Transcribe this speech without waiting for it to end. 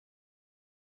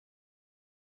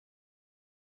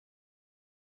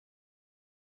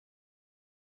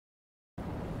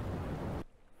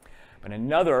But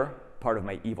another part of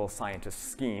my evil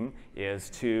scientist scheme is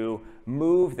to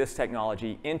move this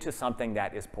technology into something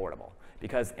that is portable.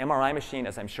 Because MRI machine,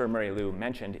 as I'm sure Mary Lou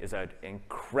mentioned, is an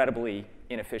incredibly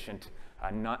inefficient,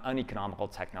 uneconomical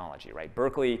technology, right?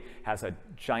 Berkeley has a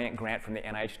giant grant from the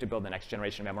NIH to build the next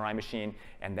generation of MRI machine,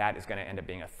 and that is going to end up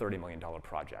being a $30 million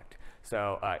project.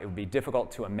 So it would be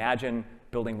difficult to imagine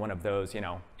building one of those, in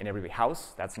every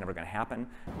house. That's never going to happen.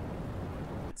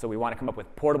 So we want to come up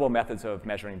with portable methods of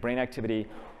measuring brain activity.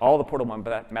 All the portable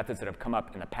methods that have come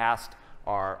up in the past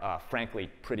are frankly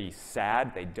pretty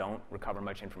sad. They don't recover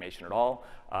much information at all.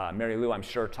 Mary Lou, I'm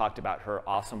sure, talked about her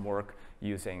awesome work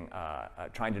using,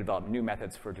 trying to develop new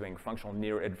methods for doing functional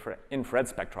near-infrared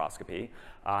spectroscopy.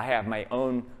 I have my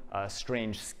own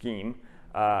strange scheme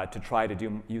to try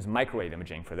to use microwave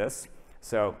imaging for this.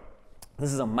 So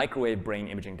this is a microwave brain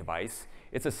imaging device.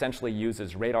 It essentially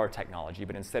uses radar technology,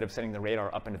 but instead of sending the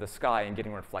radar up into the sky and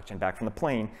getting a reflection back from the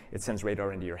plane, it sends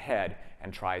radar into your head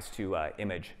and tries to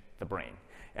image the brain.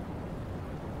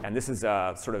 And this is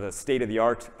sort of a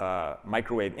state-of-the-art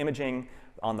microwave imaging.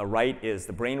 On the right is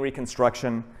the brain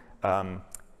reconstruction.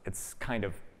 It's kind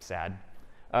of sad.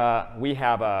 We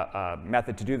have a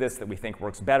method to do this that we think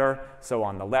works better. So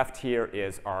on the left here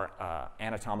is our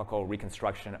anatomical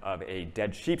reconstruction of a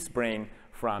dead sheep's brain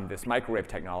from this microwave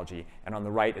technology. And on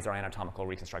the right is our anatomical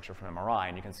reconstruction from MRI.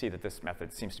 And you can see that this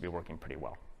method seems to be working pretty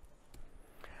well.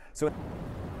 So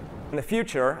in the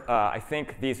future, I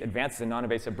think these advances in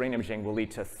non-invasive brain imaging will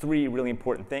lead to three really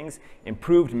important things: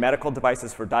 improved medical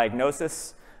devices for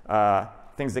diagnosis,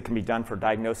 things that can be done for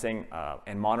diagnosing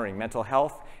and monitoring mental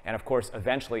health, and of course,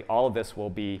 eventually, all of this will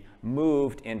be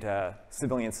moved into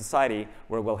civilian society,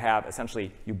 where we'll have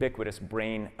essentially ubiquitous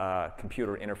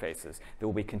brain-computer interfaces that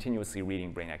will be continuously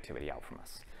reading brain activity out from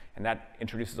us. And that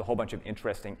introduces a whole bunch of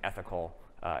interesting ethical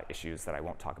issues that I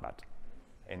won't talk about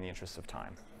in the interest of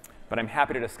time. But I'm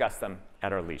happy to discuss them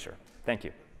at our leisure. Thank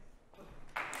you.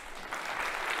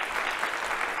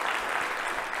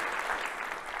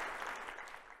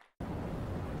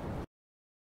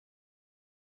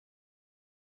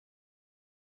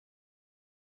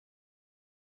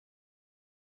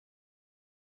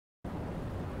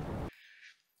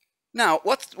 Now,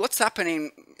 what's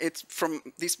happening? It's from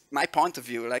my point of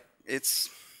view,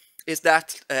 is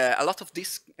that a lot of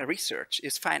this research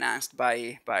is financed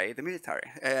by the military.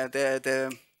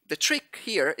 The trick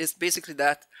here is basically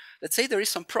that, let's say there is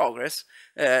some progress,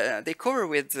 they cover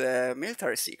with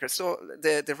military secrets. So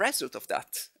the result of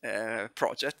that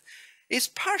project is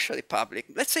partially public.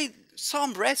 Let's say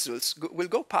some results will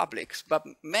go public, but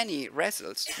many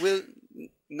results will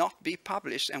not be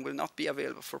published and will not be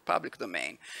available for public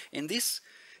domain. In this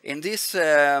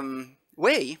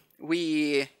way,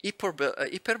 we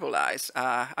hyperbolize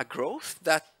a growth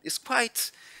that is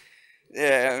quite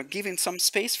giving some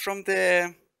space from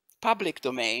the public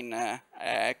domain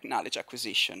knowledge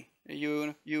acquisition.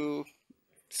 You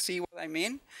see what I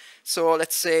mean? So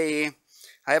let's say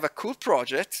I have a cool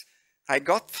project. I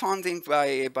got funding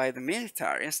by the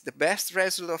militaries. The best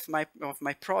result of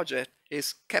my project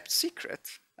is kept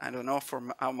secret. I don't know for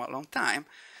how long time.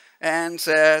 And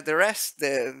the rest,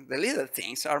 the little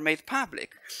things, are made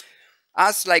public.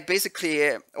 As like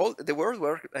basically all the world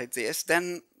works like this,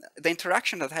 then the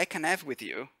interaction that I can have with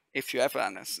you, if you have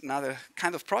another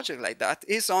kind of project like that,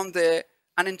 is on the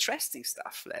uninteresting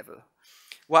stuff level.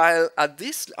 While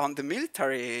on the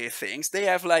military things, they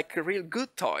have like real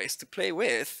good toys to play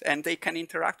with, and they can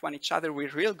interact with each other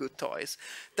with real good toys.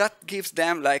 That gives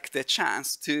them like the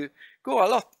chance to go a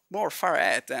lot more far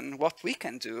ahead than what we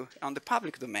can do on the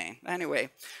public domain. Anyway,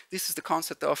 this is the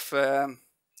concept of,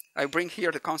 I bring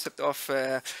here the concept of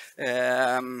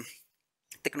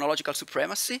technological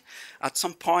supremacy. At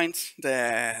some point,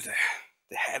 the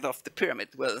head of the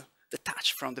pyramid will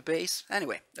detach from the base.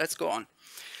 Anyway, let's go on.